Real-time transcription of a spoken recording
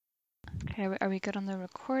Okay, are we good on the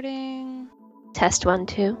recording? Test 1,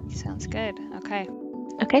 2. Sounds good. Okay.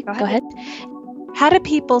 Okay, go ahead. How do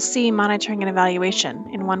people see monitoring and evaluation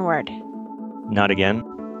in one word? Not again.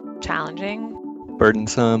 Challenging.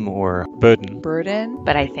 Burdensome or Burden.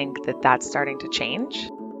 But I think that that's starting to change.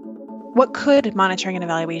 What could monitoring and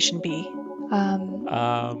evaluation be?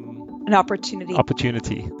 An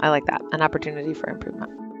opportunity. I like that. An opportunity for improvement.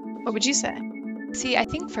 What would you say? See, I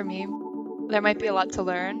think for me, there might be a lot to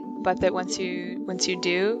learn, but that once you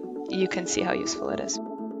do, you can see how useful it is.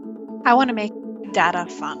 I want to make data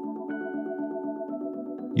fun.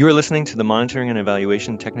 You are listening to the Monitoring and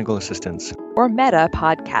Evaluation Technical Assistance, or META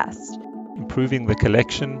podcast. Improving the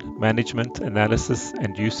collection, management, analysis,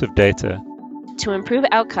 and use of data to improve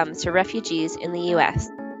outcomes for refugees in the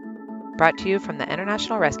U.S. Brought to you from the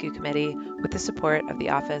International Rescue Committee with the support of the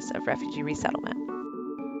Office of Refugee Resettlement.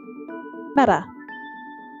 META.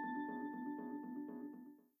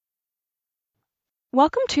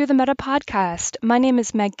 Welcome to the META podcast. My name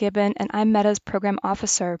is Meg Gibbon, and I'm META's program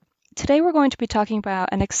officer. Today we're going to be talking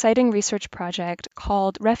about an exciting research project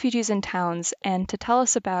called Refugees in Towns, and to tell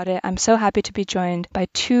us about it, I'm so happy to be joined by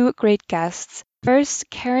two great guests. First,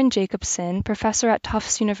 Karen Jacobson, professor at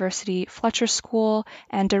Tufts University Fletcher School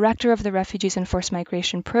and director of the Refugees and Forced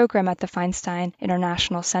Migration program at the Feinstein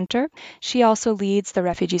International Center. She also leads the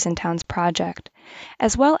Refugees in Towns project,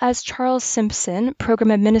 as well as Charles Simpson, program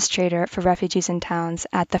administrator for Refugees in Towns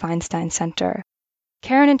at the Feinstein Center.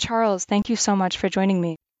 Karen and Charles, thank you so much for joining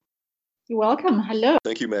me. You're welcome. Hello.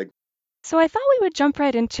 Thank you, Meg. So I thought we would jump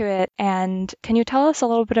right into it, and can you tell us a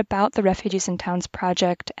little bit about the Refugees in Towns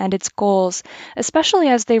project and its goals, especially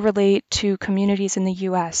as they relate to communities in the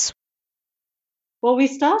U.S.? Well, we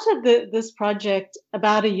started this project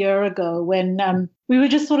about a year ago when we were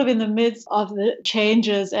just sort of in the midst of the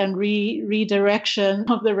changes and redirection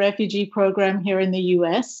of the refugee program here in the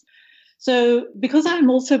U.S. So because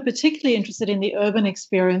I'm also particularly interested in the urban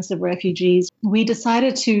experience of refugees, we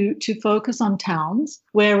decided to focus on towns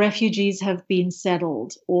where refugees have been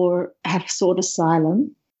settled or have sought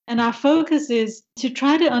asylum. And our focus is to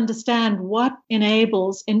try to understand what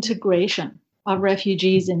enables integration of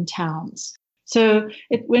refugees in towns. So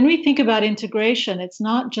when we think about integration, it's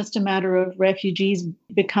not just a matter of refugees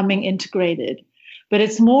becoming integrated, but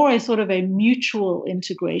it's more a sort of a mutual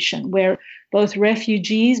integration where both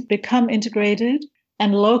refugees become integrated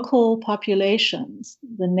and local populations,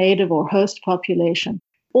 the native or host population,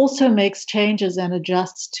 also makes changes and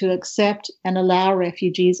adjusts to accept and allow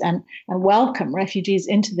refugees and welcome refugees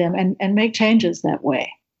into them and make changes that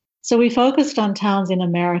way. So we focused on towns in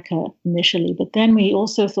America initially, but then we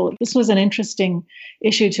also thought this was an interesting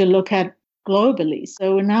issue to look at globally.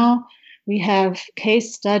 So now we have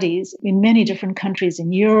case studies in many different countries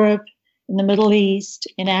in Europe, in the Middle East,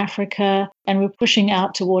 in Africa, and we're pushing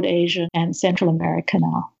out toward Asia and Central America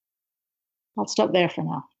now. I'll stop there for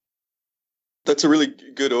now. That's a really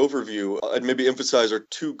good overview. I'd maybe emphasize our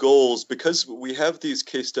two goals because we have these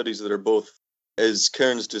case studies that are both, as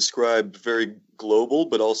Karen's described, very global,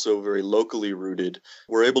 but also very locally rooted.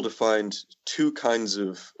 We're able to find two kinds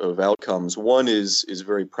of outcomes. One is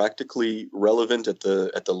very practically relevant at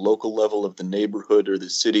the local level of the neighborhood or the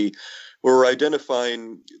city, where we're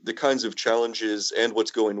identifying the kinds of challenges and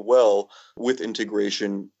what's going well with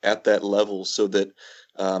integration at that level so that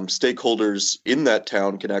stakeholders in that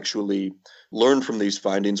town can actually learn from these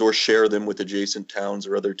findings or share them with adjacent towns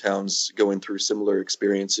or other towns going through similar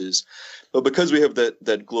experiences. But because we have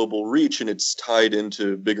that global reach and it's tied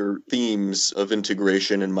into bigger themes of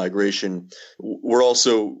integration and migration, we're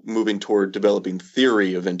also moving toward developing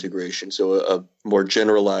theory of integration. So a more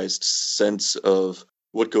generalized sense of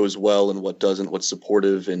what goes well and what doesn't, what's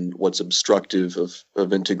supportive and what's obstructive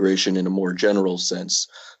of integration in a more general sense.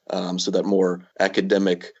 So that more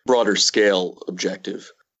academic, broader scale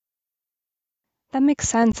objective. That makes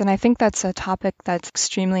sense, and I think that's a topic that's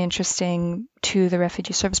extremely interesting to the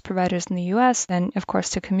refugee service providers in the U.S. and, of course,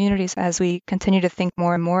 to communities as we continue to think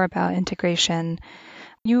more and more about integration.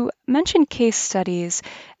 You mentioned case studies,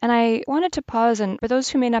 and I wanted to pause, and for those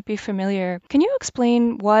who may not be familiar, can you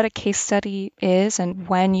explain what a case study is and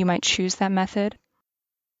when you might choose that method?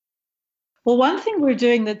 Well, one thing we're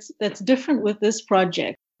doing that's different with this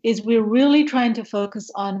project is we're really trying to focus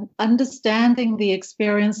on understanding the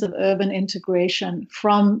experience of urban integration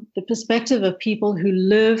from the perspective of people who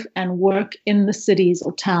live and work in the cities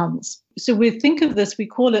or towns. So we think of this, we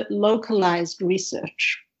call it localized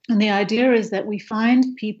research. And the idea is that we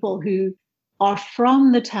find people who are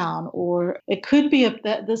from the town, or it could be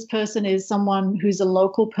that this person is someone who's a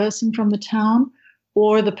local person from the town,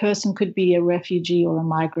 or the person could be a refugee or a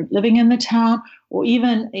migrant living in the town, or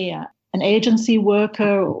even an agency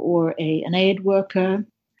worker or an aid worker.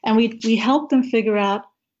 And we help them figure out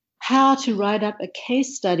how to write up a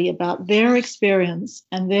case study about their experience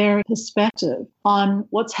and their perspective on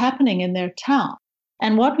what's happening in their town.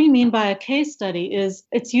 And what we mean by a case study is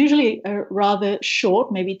it's usually a rather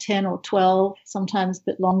short, maybe 10 or 12, sometimes a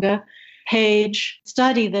bit longer, page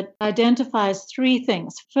study that identifies three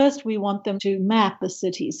things. First, we want them to map the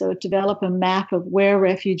city, so develop a map of where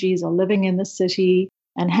refugees are living in the city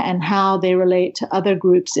and how they relate to other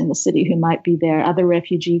groups in the city who might be there, other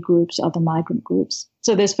refugee groups, other migrant groups.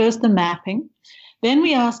 So there's first the mapping. Then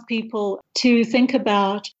we ask people to think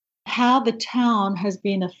about how the town has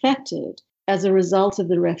been affected as a result of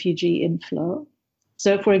the refugee inflow.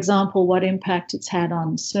 So, for example, what impact it's had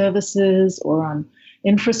on services or on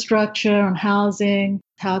infrastructure, on housing,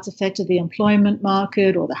 how it's affected the employment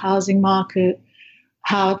market or the housing market,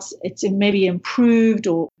 how it's maybe improved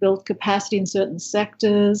or built capacity in certain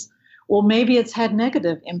sectors, or maybe it's had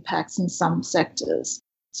negative impacts in some sectors.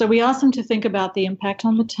 So we ask them to think about the impact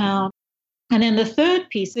on the town. And then the third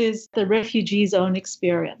piece is the refugees' own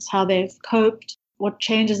experience, how they've coped, what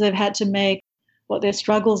changes they've had to make, what their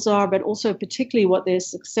struggles are, but also particularly what their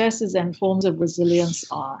successes and forms of resilience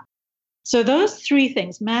are. So those three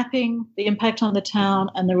things, mapping, the impact on the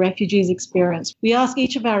town, and the refugees' experience, we ask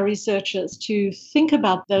each of our researchers to think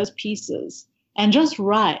about those pieces and just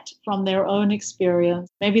write from their own experience.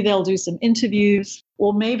 Maybe they'll do some interviews,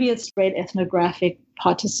 or maybe it's great ethnographic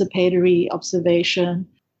participatory observation.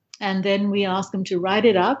 And then we ask them to write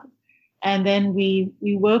it up. And then we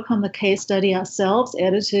work on the case study ourselves,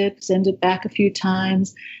 edit it, send it back a few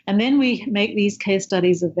times, and then we make these case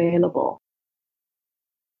studies available.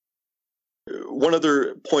 One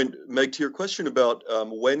other point, Meg, to your question about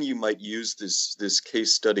when you might use this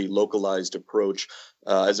case study localized approach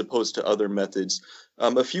as opposed to other methods,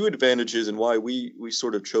 a few advantages and why we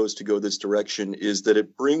sort of chose to go this direction is that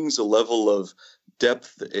it brings a level of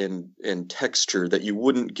depth and texture that you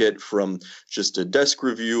wouldn't get from just a desk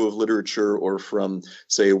review of literature or from,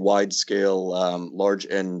 say, a wide-scale,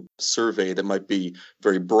 large-end survey that might be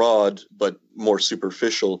very broad but more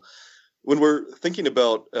superficial. When we're thinking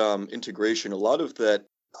about integration, a lot of that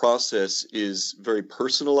process is very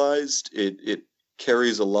personalized. It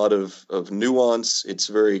carries a lot of nuance. It's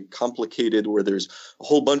very complicated where there's a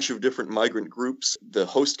whole bunch of different migrant groups. The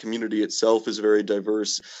host community itself is very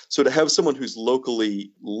diverse. So to have someone who's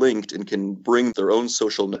locally linked and can bring their own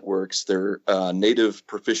social networks, their native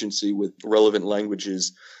proficiency with relevant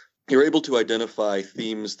languages, you're able to identify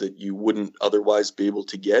themes that you wouldn't otherwise be able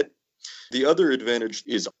to get. The other advantage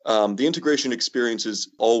is the integration experience is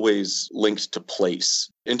always linked to place.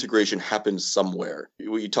 Integration happens somewhere.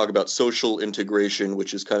 We talk about social integration,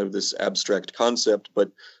 which is kind of this abstract concept, but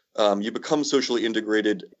you become socially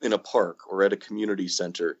integrated in a park or at a community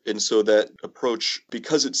center. And so that approach,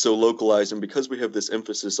 because it's so localized and because we have this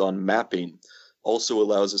emphasis on mapping, also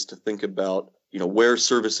allows us to think about where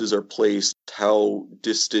services are placed, how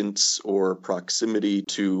distance or proximity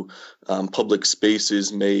to public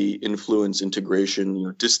spaces may influence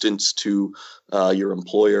integration, distance to your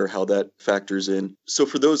employer, how that factors in. So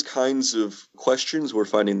for those kinds of questions, we're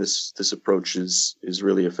finding this approach is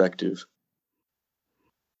really effective.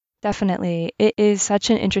 Definitely. It is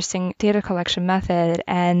such an interesting data collection method,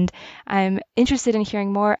 and I'm interested in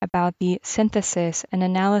hearing more about the synthesis and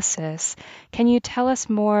analysis. Can you tell us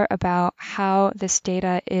more about how this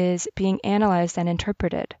data is being analyzed and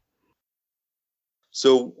interpreted?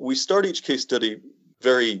 So we start each case study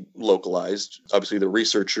very localized. Obviously, the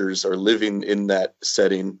researchers are living in that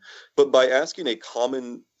setting, but by asking a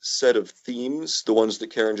common set of themes, the ones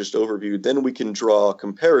that Karen just overviewed, then we can draw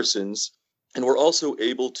comparisons. And we're also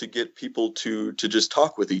able to get people to just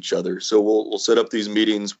talk with each other. So we'll set up these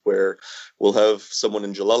meetings where we'll have someone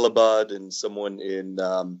in Jalalabad and someone in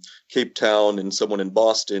Cape Town and someone in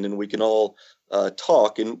Boston, and we can all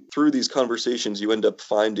talk. And through these conversations, you end up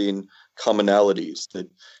finding commonalities. That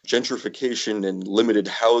gentrification and limited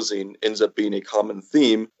housing ends up being a common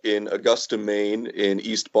theme in Augusta, Maine, in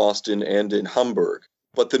East Boston, and in Hamburg.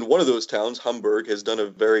 But then one of those towns, Hamburg, has done a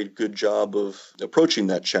very good job of approaching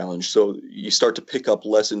that challenge. So you start to pick up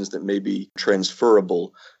lessons that may be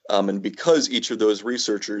transferable. And because each of those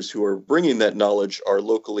researchers who are bringing that knowledge are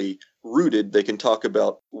locally rooted, they can talk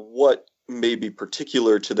about what may be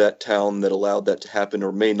particular to that town that allowed that to happen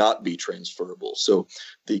or may not be transferable. So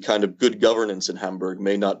the kind of good governance in Hamburg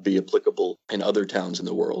may not be applicable in other towns in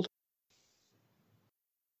the world.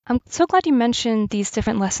 I'm so glad you mentioned these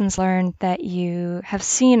different lessons learned that you have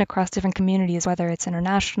seen across different communities, whether it's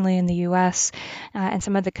internationally in the US, and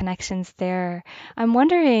some of the connections there. I'm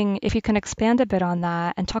wondering if you can expand a bit on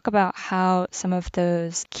that and talk about how some of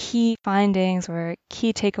those key findings or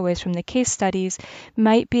key takeaways from the case studies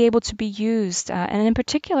might be able to be used, and in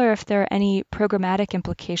particular, if there are any programmatic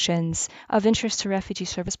implications of interest to refugee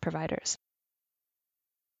service providers.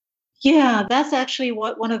 Yeah, that's actually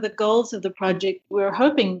what one of the goals of the project. We're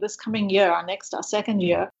hoping this coming year, our second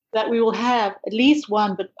year, that we will have at least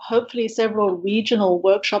one, but hopefully several regional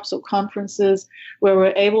workshops or conferences where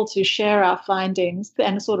we're able to share our findings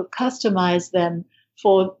and sort of customize them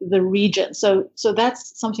for the region. So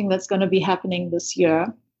that's something that's going to be happening this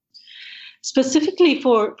year. Specifically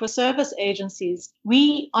for service agencies,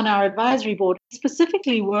 we on our advisory board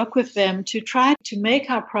specifically work with them to try to make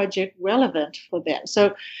our project relevant for them.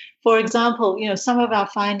 So, for example, some of our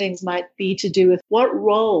findings might be to do with what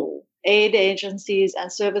role aid agencies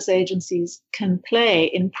and service agencies can play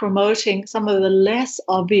in promoting some of the less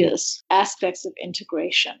obvious aspects of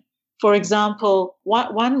integration. For example,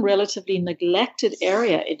 one relatively neglected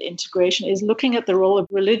area in integration is looking at the role of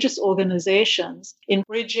religious organizations in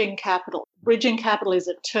bridging capital. Bridging capital is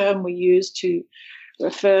a term we use to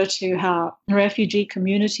refer to how refugee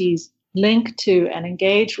communities link to and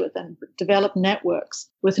engage with and develop networks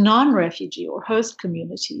with non-refugee or host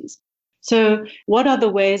communities. So what are the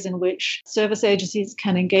ways in which service agencies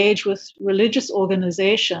can engage with religious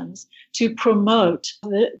organizations to promote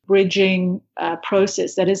the bridging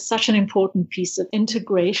process that is such an important piece of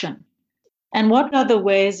integration? And what are the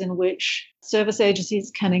ways in which service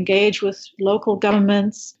agencies can engage with local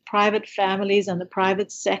governments, private families, and the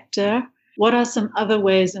private sector? What are some other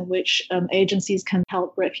ways in which agencies can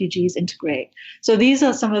help refugees integrate? So these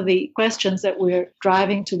are some of the questions that we're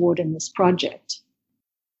driving toward in this project.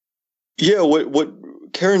 Yeah, what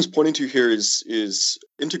Karen's pointing to here is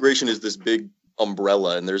integration is this big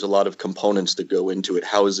umbrella, and there's a lot of components that go into it: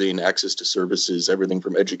 housing, access to services, everything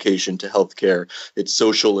from education to healthcare. It's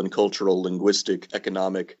social and cultural, linguistic,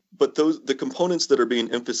 economic. But the components that are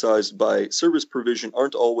being emphasized by service provision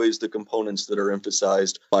aren't always the components that are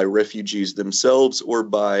emphasized by refugees themselves or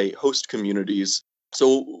by host communities.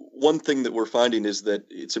 So one thing that we're finding is that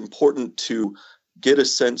it's important to get a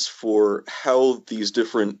sense for how these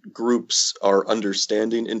different groups are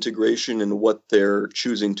understanding integration and what they're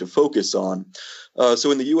choosing to focus on.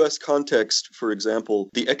 So in the U.S. context, for example,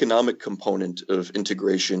 the economic component of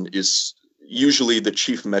integration is usually the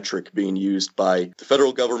chief metric being used by the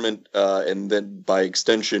federal government and then by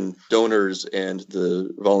extension donors and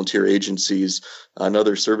the volunteer agencies and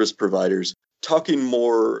other service providers. Talking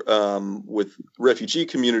more with refugee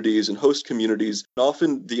communities and host communities,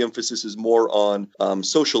 often the emphasis is more on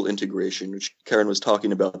social integration, which Karen was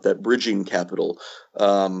talking about, that bridging capital.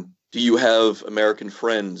 Do you have American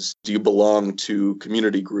friends? Do you belong to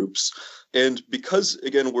community groups? And because,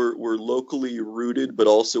 again, we're locally rooted, but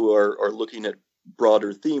also are looking at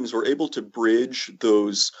broader themes, we're able to bridge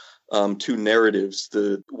those two narratives.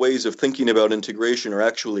 The ways of thinking about integration are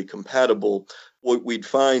actually compatible. What we'd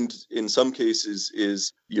find in some cases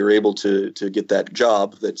is you're able to get that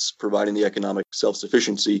job that's providing the economic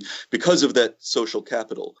self-sufficiency because of that social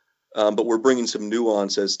capital. But we're bringing some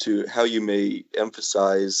nuance as to how you may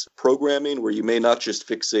emphasize programming, where you may not just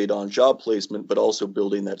fixate on job placement, but also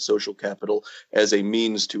building that social capital as a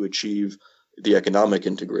means to achieve the economic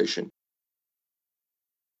integration.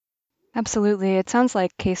 Absolutely. It sounds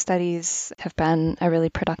like case studies have been a really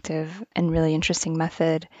productive and really interesting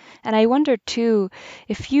method. And I wonder, too,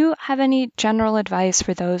 if you have any general advice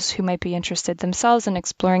for those who might be interested themselves in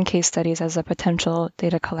exploring case studies as a potential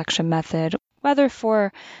data collection method, whether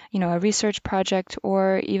for, a research project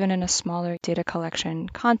or even in a smaller data collection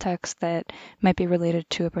context that might be related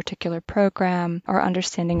to a particular program or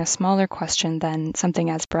understanding a smaller question than something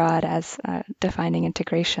as broad as defining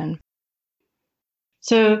integration.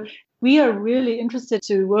 So we are really interested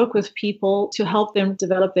to work with people to help them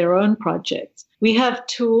develop their own projects. We have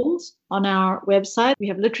tools on our website. We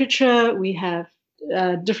have literature. We have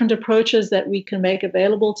different approaches that we can make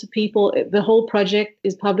available to people. The whole project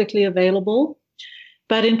is publicly available.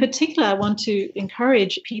 But in particular, I want to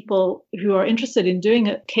encourage people who are interested in doing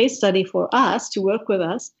a case study for us to work with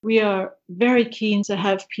us. We are very keen to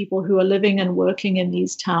have people who are living and working in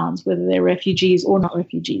these towns, whether they're refugees or not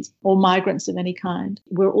refugees or migrants of any kind.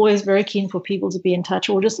 We're always very keen for people to be in touch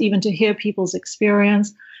or just even to hear people's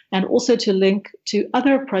experience and also to link to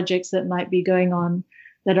other projects that might be going on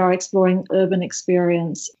that are exploring urban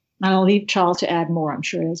experience. And I'll leave Charles to add more. I'm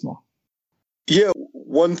sure he has more. Yeah,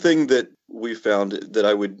 one thing that we found that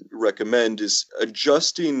I would recommend is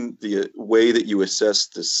adjusting the way that you assess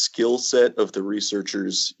the skill set of the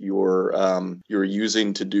researchers you're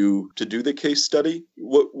using to do the case study.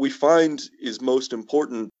 What we find is most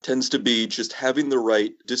important tends to be just having the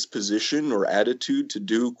right disposition or attitude to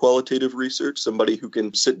do qualitative research, somebody who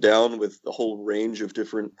can sit down with a whole range of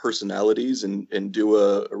different personalities and do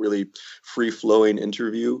a really free-flowing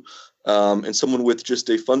interview. And someone with just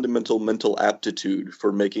a fundamental mental aptitude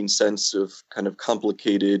for making sense of kind of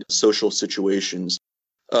complicated social situations.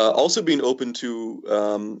 Also being open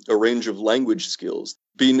to a range of language skills,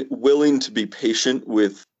 being willing to be patient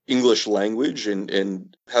with English language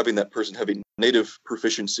and having that person having native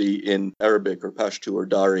proficiency in Arabic or Pashto or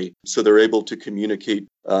Dari, so they're able to communicate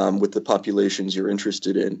with the populations you're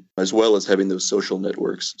interested in, as well as having those social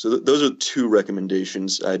networks. So those are two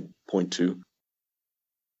recommendations I'd point to.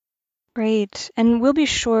 Great. And we'll be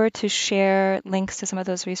sure to share links to some of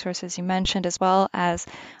those resources you mentioned, as well as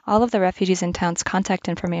all of the Refugees in Town's contact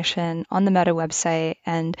information on the Meta website.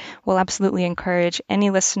 And we'll absolutely encourage any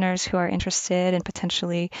listeners who are interested in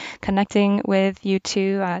potentially connecting with you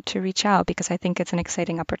two to reach out, because I think it's an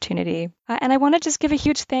exciting opportunity. And I want to just give a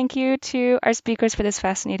huge thank you to our speakers for this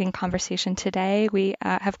fascinating conversation today. We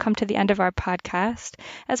have come to the end of our podcast,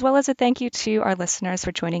 as well as a thank you to our listeners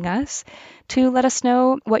for joining us. To let us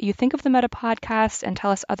know what you think of the Meta podcast and tell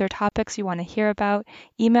us other topics you want to hear about,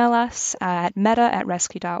 email us at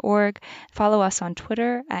meta@rescue.org. Follow us on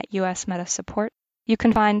Twitter at US Meta Support. You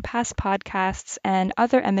can find past podcasts and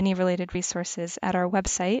other M&E-related resources at our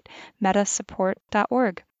website,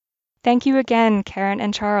 metasupport.org. Thank you again, Karen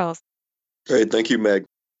and Charles. Great. Thank you, Meg.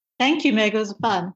 Thank you, Meg. It was fun.